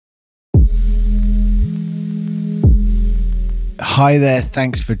Hi there,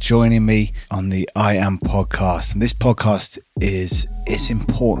 thanks for joining me on the I Am podcast. And this podcast it's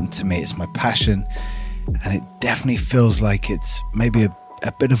important to me. It's my passion, and it definitely feels like it's maybe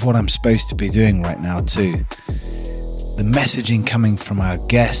a bit of what I'm supposed to be doing right now too. The messaging coming from our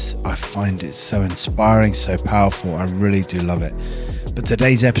guests, I find it so inspiring, so powerful. I really do love it. But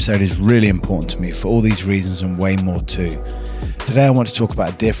today's episode is really important to me for all these reasons and way more too. Today I want to talk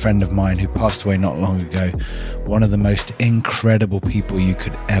about a dear friend of mine who passed away not long ago, one of the most incredible people you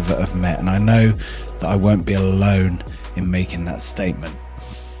could ever have met, and I know that I won't be alone in making that statement.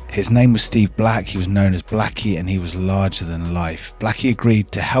 His name was Steve Black. He was known as Blackie, and he was larger than life. Blackie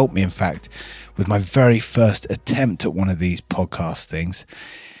agreed to help me, in fact, with my very first attempt at one of these podcast things.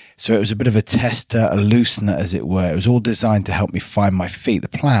 So it was a bit of a tester, a loosener as it were. It was all designed to help me find my feet. The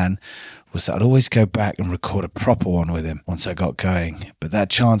plan was that I'd always go back and record a proper one with him once I got going. But that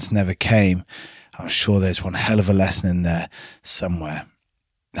chance never came. I'm sure there's one hell of a lesson in there somewhere.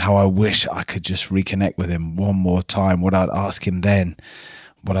 How I wish I could just reconnect with him one more time, what I'd ask him then,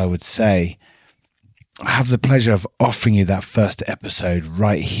 what I would say. I have the pleasure of offering you that first episode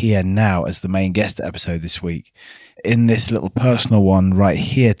right here now as the main guest episode this week. In this little personal one right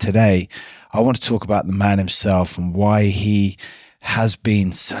here today, I want to talk about the man himself and why he has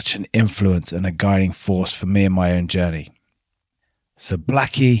been such an influence and a guiding force for me in my own journey. So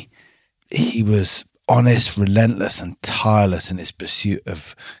Blackie, he was honest, relentless and tireless in his pursuit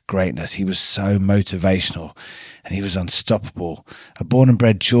of greatness. He was so motivational and he was unstoppable. A born and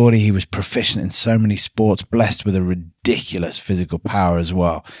bred Geordie, he was proficient in so many sports, blessed with a ridiculous physical power as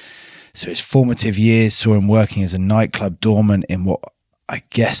well. So his formative years saw him working as a nightclub doorman in what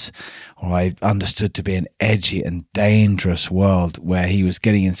I understood to be an edgy and dangerous world where he was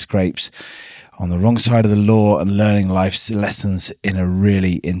getting in scrapes on the wrong side of the law and learning life's lessons in a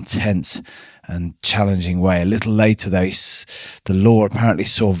really intense and challenging way. A little later, though, the law apparently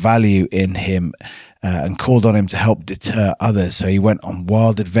saw value in him and called on him to help deter others. So he went on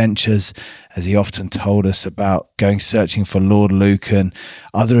wild adventures, as he often told us about, going searching for Lord Luke and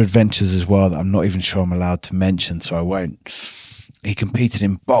other adventures as well that I'm not even sure I'm allowed to mention, so I won't. He competed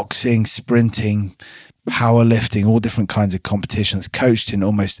in boxing, sprinting, powerlifting, all different kinds of competitions, coached in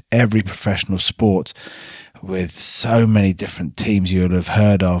almost every professional sport with so many different teams you would have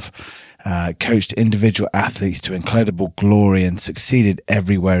heard of, coached individual athletes to incredible glory and succeeded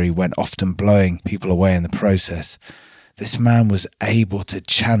everywhere he went, often blowing people away in the process. This man was able to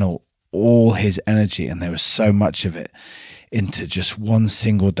channel all his energy, and there was so much of it, into just one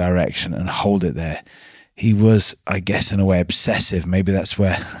single direction and hold it there. He was, I guess, in a way obsessive. Maybe that's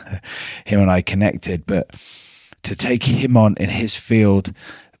where him and I connected. But to take him on in his field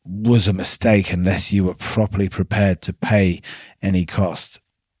was a mistake unless you were properly prepared to pay any cost.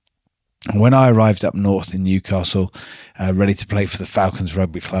 And when I arrived up north in Newcastle, ready to play for the Falcons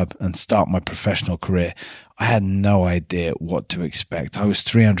Rugby Club and start my professional career, I had no idea what to expect. I was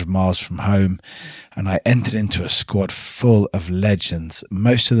 300 miles from home and I entered into a squad full of legends,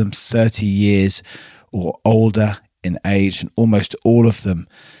 most of them 30 years or older in age, and almost all of them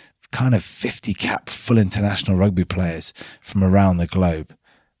kind of 50 cap full international rugby players from around the globe.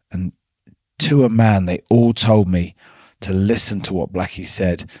 And to a man, they all told me to listen to what Blackie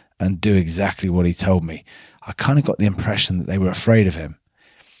said and do exactly what he told me. I kind of got the impression that they were afraid of him.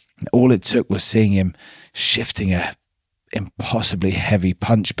 And all it took was seeing him shifting a impossibly heavy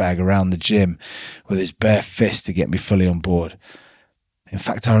punch bag around the gym with his bare fist to get me fully on board. In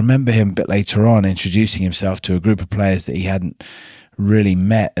fact, I remember him a bit later on introducing himself to a group of players that he hadn't really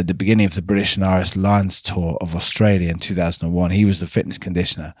met at the beginning of the British and Irish Lions Tour of Australia in 2001. He was the fitness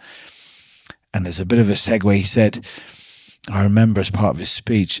conditioner. And as a bit of a segue, he said, I remember as part of his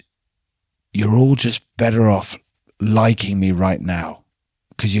speech, "You're all just better off liking me right now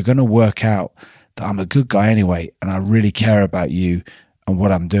because you're going to work out that I'm a good guy anyway and I really care about you and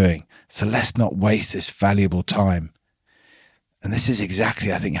what I'm doing. So let's not waste this valuable time." And this is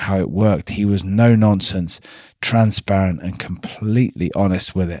exactly, I think, how it worked. He was no nonsense, transparent and completely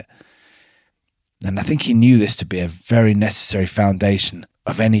honest with it. And I think he knew this to be a very necessary foundation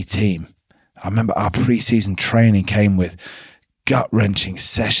of any team. I remember our pre-season training came with gut-wrenching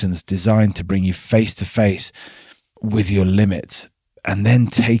sessions designed to bring you face to face with your limits and then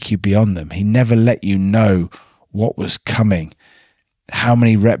take you beyond them. He never let you know what was coming, how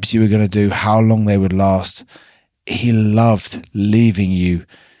many reps you were going to do, how long they would last. He loved leaving you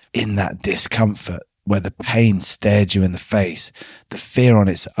in that discomfort where the pain stared you in the face. The fear on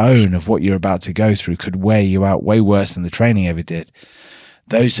its own of what you're about to go through could wear you out way worse than the training ever did.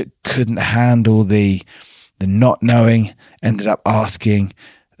 Those that couldn't handle the not knowing ended up asking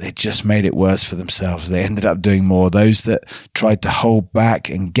they just made it worse for themselves. They ended up doing more. Those that tried to hold back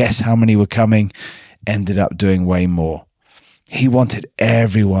and guess how many were coming ended up doing way more. He wanted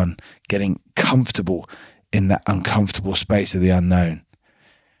everyone getting comfortable in that uncomfortable space of the unknown.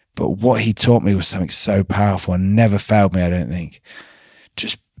 But what he taught me was something so powerful and never failed me, I don't think.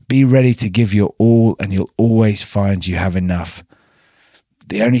 Just be ready to give your all, and you'll always find you have enough.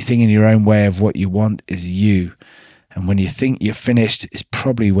 The only thing in your own way of what you want is you. And when you think you're finished, it's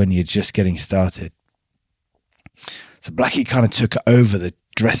probably when you're just getting started. So Blackie kind of took over the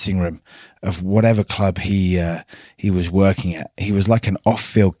dressing room of whatever club he was working at. He was like an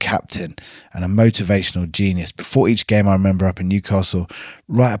off-field captain and a motivational genius. Before each game, I remember up in Newcastle,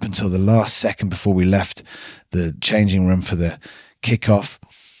 right up until the last second before we left the changing room for the kickoff,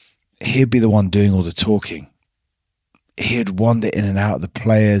 he'd be the one doing all the talking. He'd wander in and out of the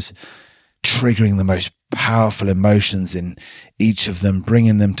players, triggering the most powerful emotions in each of them,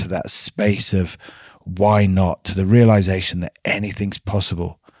 bringing them to that space of why not, to the realization that anything's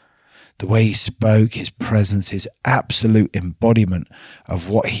possible. The way he spoke, his presence, his absolute embodiment of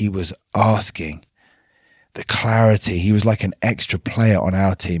what he was asking, the clarity. He was like an extra player on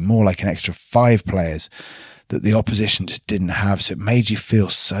our team, more like an extra 5 players that the opposition just didn't have. So it made you feel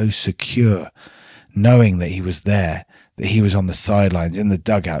so secure, knowing that he was there, that he was on the sidelines, in the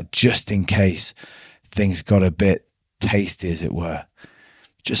dugout, just in case things got a bit tasty, as it were.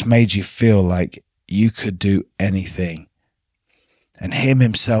 Just made you feel like you could do anything. And him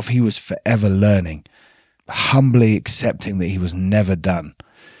himself, he was forever learning, humbly accepting that he was never done.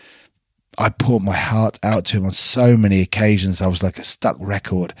 I poured my heart out to him on so many occasions. I was like a stuck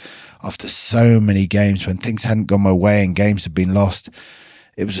record after so many games when things hadn't gone my way and games had been lost.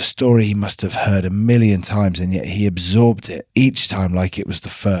 It was a story he must have heard 1,000,000 times, and yet he absorbed it each time like it was the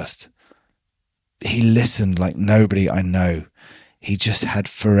first. He listened like nobody I know. He just had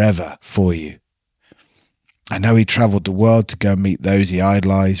forever for you. I know he travelled the world to go and meet those he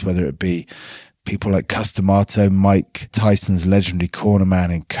idolised, whether it be people like Customato, Mike Tyson's legendary cornerman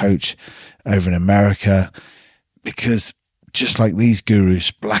and coach over in America, because just like these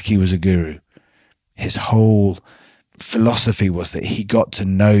gurus, Blackie was a guru. His whole philosophy was that he got to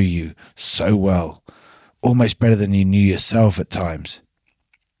know you so well, almost better than you knew yourself at times.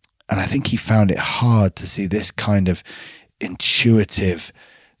 And I think he found it hard to see this kind of intuitive,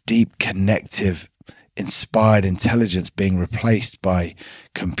 deep, connective, inspired intelligence being replaced by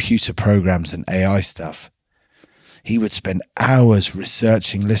computer programs and AI stuff. He would spend hours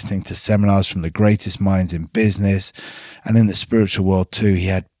researching, listening to seminars from the greatest minds in business and in the spiritual world too. He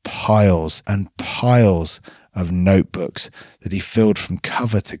had piles and piles of notebooks that he filled from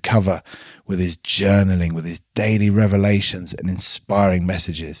cover to cover with his journaling, with his daily revelations and inspiring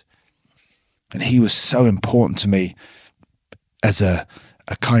messages. And he was so important to me as a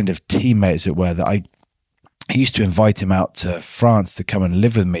kind of teammate, as it were, that I used to invite him out to France to come and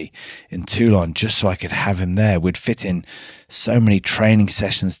live with me in Toulon just so I could have him there. We'd fit in so many training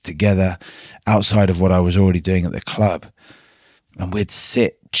sessions together outside of what I was already doing at the club. And we'd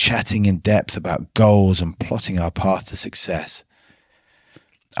sit chatting in depth about goals and plotting our path to success.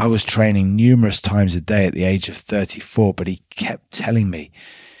 I was training numerous times a day at the age of 34, but he kept telling me,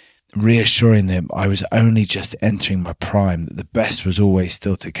 reassuring them I was only just entering my prime, that the best was always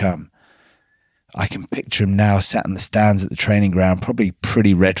still to come. I can picture him now sat in the stands at the training ground, probably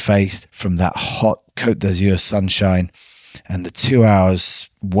pretty red-faced from that hot Côte d'Azur sunshine and the 2 hours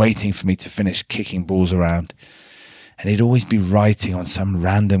waiting for me to finish kicking balls around. And he'd always be writing on some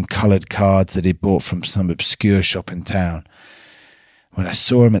random coloured cards that he'd bought from some obscure shop in town. When I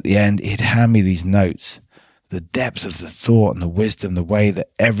saw him at the end, he'd hand me these notes. The depth of the thought and the wisdom, the way that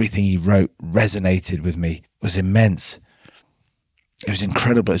everything he wrote resonated with me was immense. It was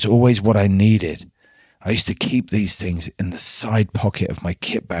incredible. It's always what I needed. I used to keep these things in the side pocket of my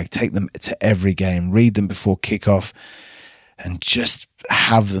kit bag, take them to every game, read them before kickoff, and just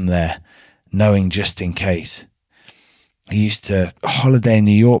have them there, knowing just in case. He used to holiday in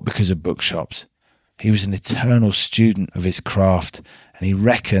New York because of bookshops. He was an eternal student of his craft, and he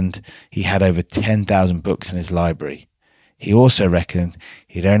reckoned he had over 10,000 books in his library. He also reckoned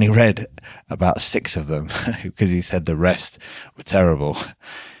he'd only read about 6 of them because he said the rest were terrible.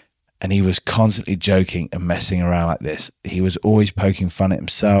 And he was constantly joking and messing around like this. He was always poking fun at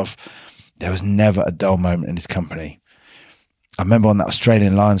himself. There was never a dull moment in his company. I remember on that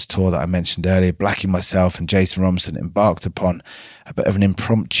Australian Lions tour that I mentioned earlier, Blackie, myself and Jason Robinson embarked upon a bit of an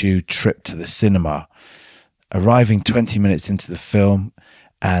impromptu trip to the cinema. Arriving 20 minutes into the film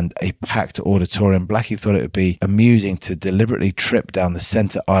and a packed auditorium, Blackie thought it would be amusing to deliberately trip down the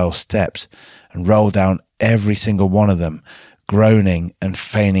centre aisle steps and roll down every single one of them, groaning and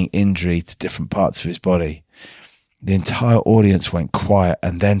feigning injury to different parts of his body. The entire audience went quiet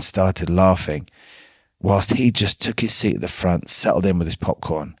and then started laughing, whilst he just took his seat at the front, settled in with his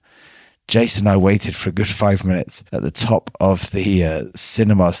popcorn. Jason and I waited for a good 5 minutes at the top of the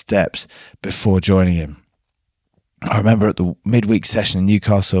cinema steps before joining him. I remember at the midweek session in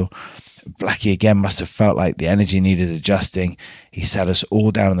Newcastle, Blackie again must have felt like the energy needed adjusting. He sat us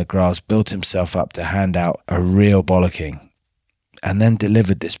all down in the grass, built himself up to hand out a real bollocking, and then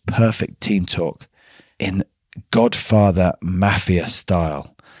delivered this perfect team talk in Godfather Mafia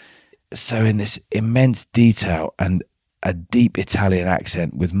style. So in this immense detail and a deep Italian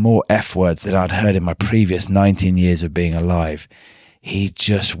accent with more F words than I'd heard in my previous 19 years of being alive, he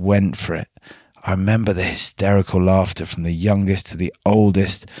just went for it. I remember the hysterical laughter from the youngest to the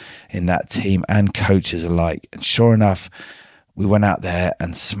oldest in that team and coaches alike. And sure enough, we went out there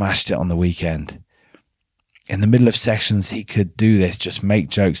and smashed it on the weekend. In the middle of sessions, he could do this, just make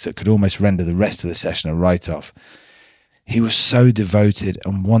jokes that could almost render the rest of the session a write-off. He was so devoted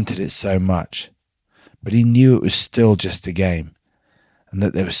and wanted it so much, but he knew it was still just a game and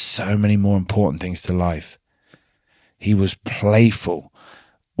that there were so many more important things to life. He was playful,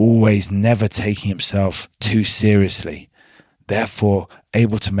 always never taking himself too seriously, therefore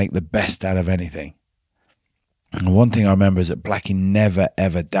able to make the best out of anything. And one thing I remember is that Blackie never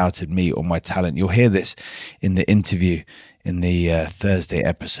ever doubted me or my talent. You'll hear this in the interview in the Thursday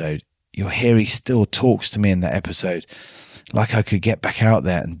episode. You'll hear he still talks to me in that episode like I could get back out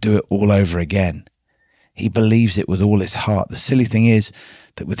there and do it all over again. He believes it with all his heart. The silly thing is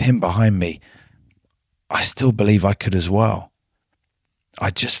that with him behind me, I still believe I could as well.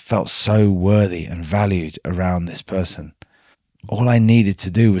 I just felt so worthy and valued around this person. All I needed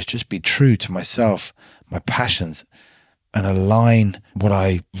to do was just be true to myself, my passions, and align what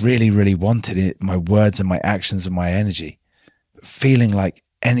I really, really wanted in my words and my actions and my energy. Feeling like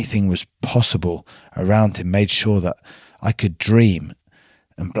anything was possible around him made sure that I could dream.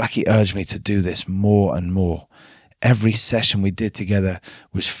 And Blackie urged me to do this more and more. Every session we did together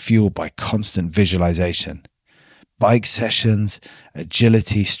was fueled by constant visualization. Bike sessions,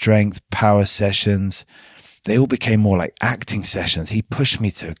 agility, strength, power sessions, they all became more like acting sessions. He pushed me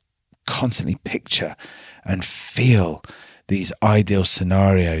to constantly picture and feel these ideal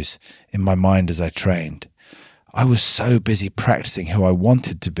scenarios in my mind as I trained. I was so busy practicing who I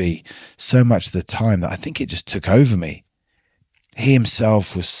wanted to be so much of the time that I think it just took over me. He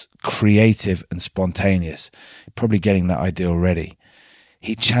himself was creative and spontaneous, probably getting that idea already.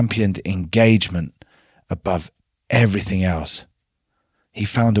 He championed engagement above everything else. He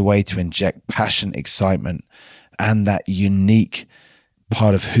found a way to inject passion, excitement, and that unique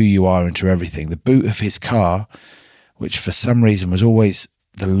part of who you are into everything. The boot of his car, which for some reason was always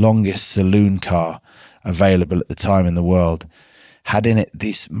the longest saloon car available at the time in the world, had in it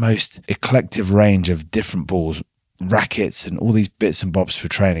this most eclectic range of different balls, rackets, and all these bits and bobs for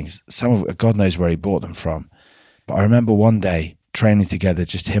training. Some of it, God knows where he bought them from. But I remember one day training together,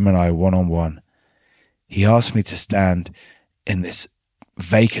 just him and I, one-on-one. He asked me to stand in this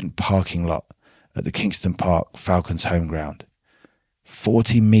vacant parking lot at the Kingston Park Falcons home ground,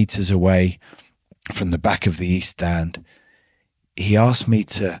 40 meters away from the back of the East Stand. He asked me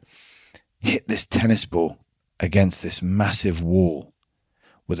to hit this tennis ball against this massive wall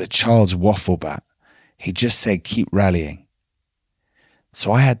with a child's waffle bat. He just said, keep rallying.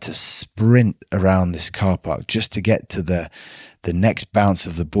 So I had to sprint around this car park just to get to the next bounce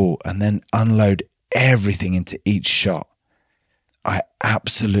of the ball and then unload everything into each shot. I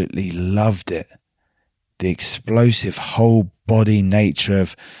absolutely loved it. The explosive whole body nature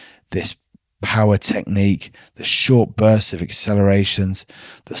of this power technique, the short bursts of accelerations,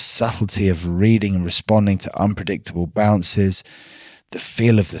 the subtlety of reading and responding to unpredictable bounces, the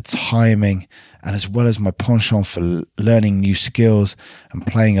feel of the timing, and as well as my penchant for learning new skills and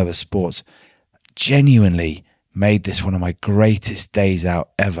playing other sports, genuinely made this one of my greatest days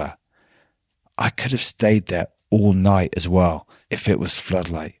out ever. I could have stayed there all night as well if it was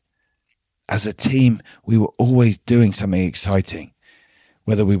floodlight. As a team, we were always doing something exciting.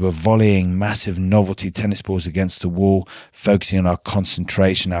 Whether we were volleying massive novelty tennis balls against the wall, focusing on our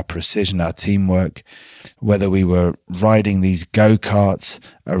concentration, our precision, our teamwork, whether we were riding these go-karts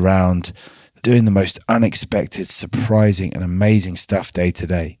around, doing the most unexpected, surprising and amazing stuff day to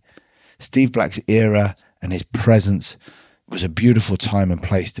day. Steve Black's era and his presence was a beautiful time and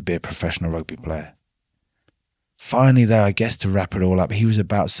place to be a professional rugby player. Finally, though, I guess to wrap it all up, he was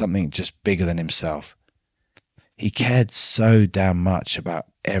about something just bigger than himself. He cared so damn much about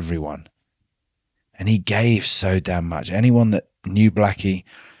everyone. And he gave so damn much. Anyone that knew Blackie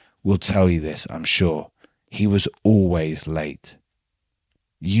will tell you this, I'm sure. he was always late.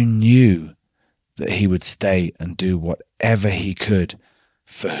 You knew that he would stay and do whatever he could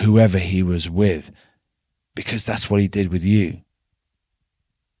for whoever he was with, because that's what he did with you.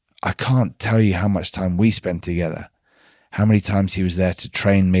 I can't tell you how much time we spent together, how many times he was there to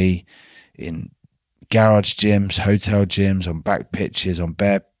train me in garage gyms, hotel gyms, on back pitches, on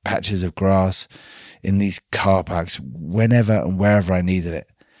bare patches of grass, in these car parks, whenever and wherever I needed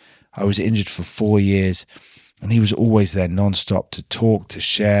it. I was injured for 4 years, and he was always there non-stop to talk, to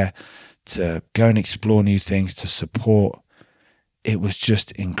share, to go and explore new things, to support. It was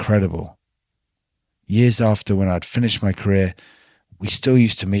just incredible. Years after, when I'd finished my career, we still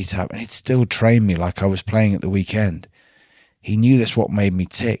used to meet up, and he'd still train me like I was playing at the weekend. He knew that's what made me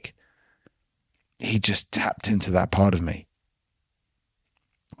tick. He just tapped into that part of me.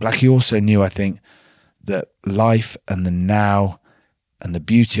 Blackie also knew, I think, that life and the now and the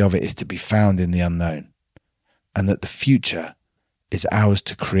beauty of it is to be found in the unknown, and that the future is ours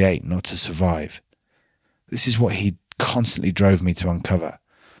to create, not to survive. This is what he constantly drove me to uncover.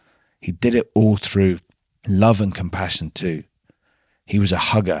 He did it all through love and compassion too. He was a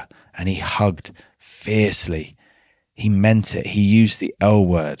hugger, and he hugged fiercely. He meant it. He used the L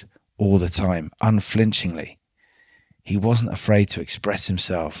word all the time, unflinchingly. He wasn't afraid to express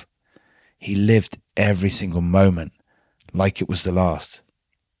himself. He lived every single moment like it was the last.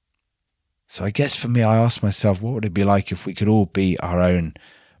 So I guess for me, I asked myself, what would it be like if we could all be our own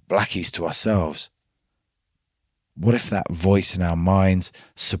Blackies to ourselves? What if that voice in our minds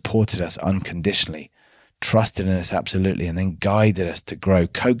supported us unconditionally, trusted in us absolutely, and then guided us to grow,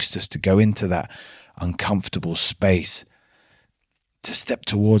 coaxed us to go into that uncomfortable space, to step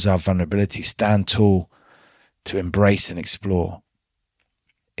towards our vulnerability, stand tall, to embrace and explore?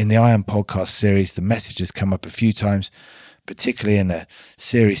 In the I Am podcast series, the message has come up a few times, particularly in a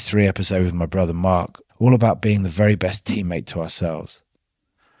series 3 episode with my brother Mark, all about being the very best teammate to ourselves.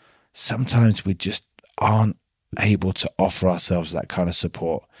 Sometimes we just aren't able to offer ourselves that kind of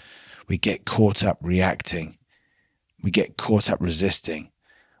support. We get caught up reacting. We get caught up resisting.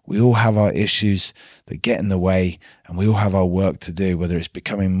 We all have our issues that get in the way, and we all have our work to do, whether it's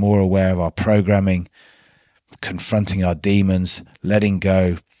becoming more aware of our programming, confronting our demons, letting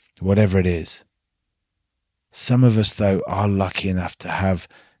go, whatever it is. Some of us, though, are lucky enough to have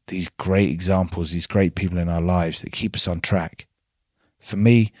these great examples, these great people in our lives that keep us on track. For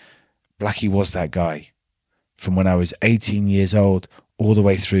me, Blackie was that guy. From when I was 18 years old all the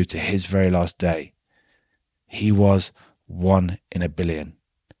way through to his very last day. He was 1 in a billion.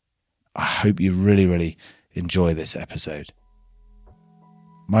 I hope you really, really enjoy this episode.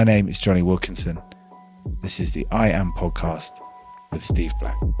 My name is Jonny Wilkinson. This is the I Am podcast with Steve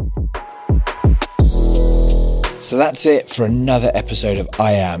Black. So that's it for another episode of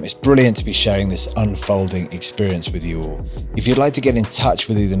I Am. It's brilliant to be sharing this unfolding experience with you all. If you'd like to get in touch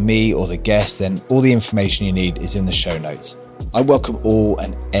with either me or the guest, then all the information you need is in the show notes. I welcome all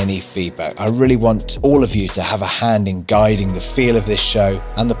and any feedback. I really want all of you to have a hand in guiding the feel of this show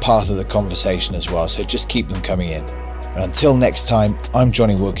and the path of the conversation as well. So just keep them coming in. And until next time, I'm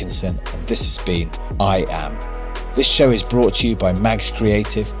Jonny Wilkinson, and this has been I Am. This show is brought to you by Mags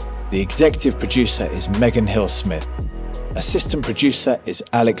Creative. The executive producer is Megan Hill-Smith. Assistant producer is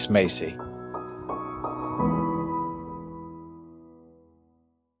Alex Macy.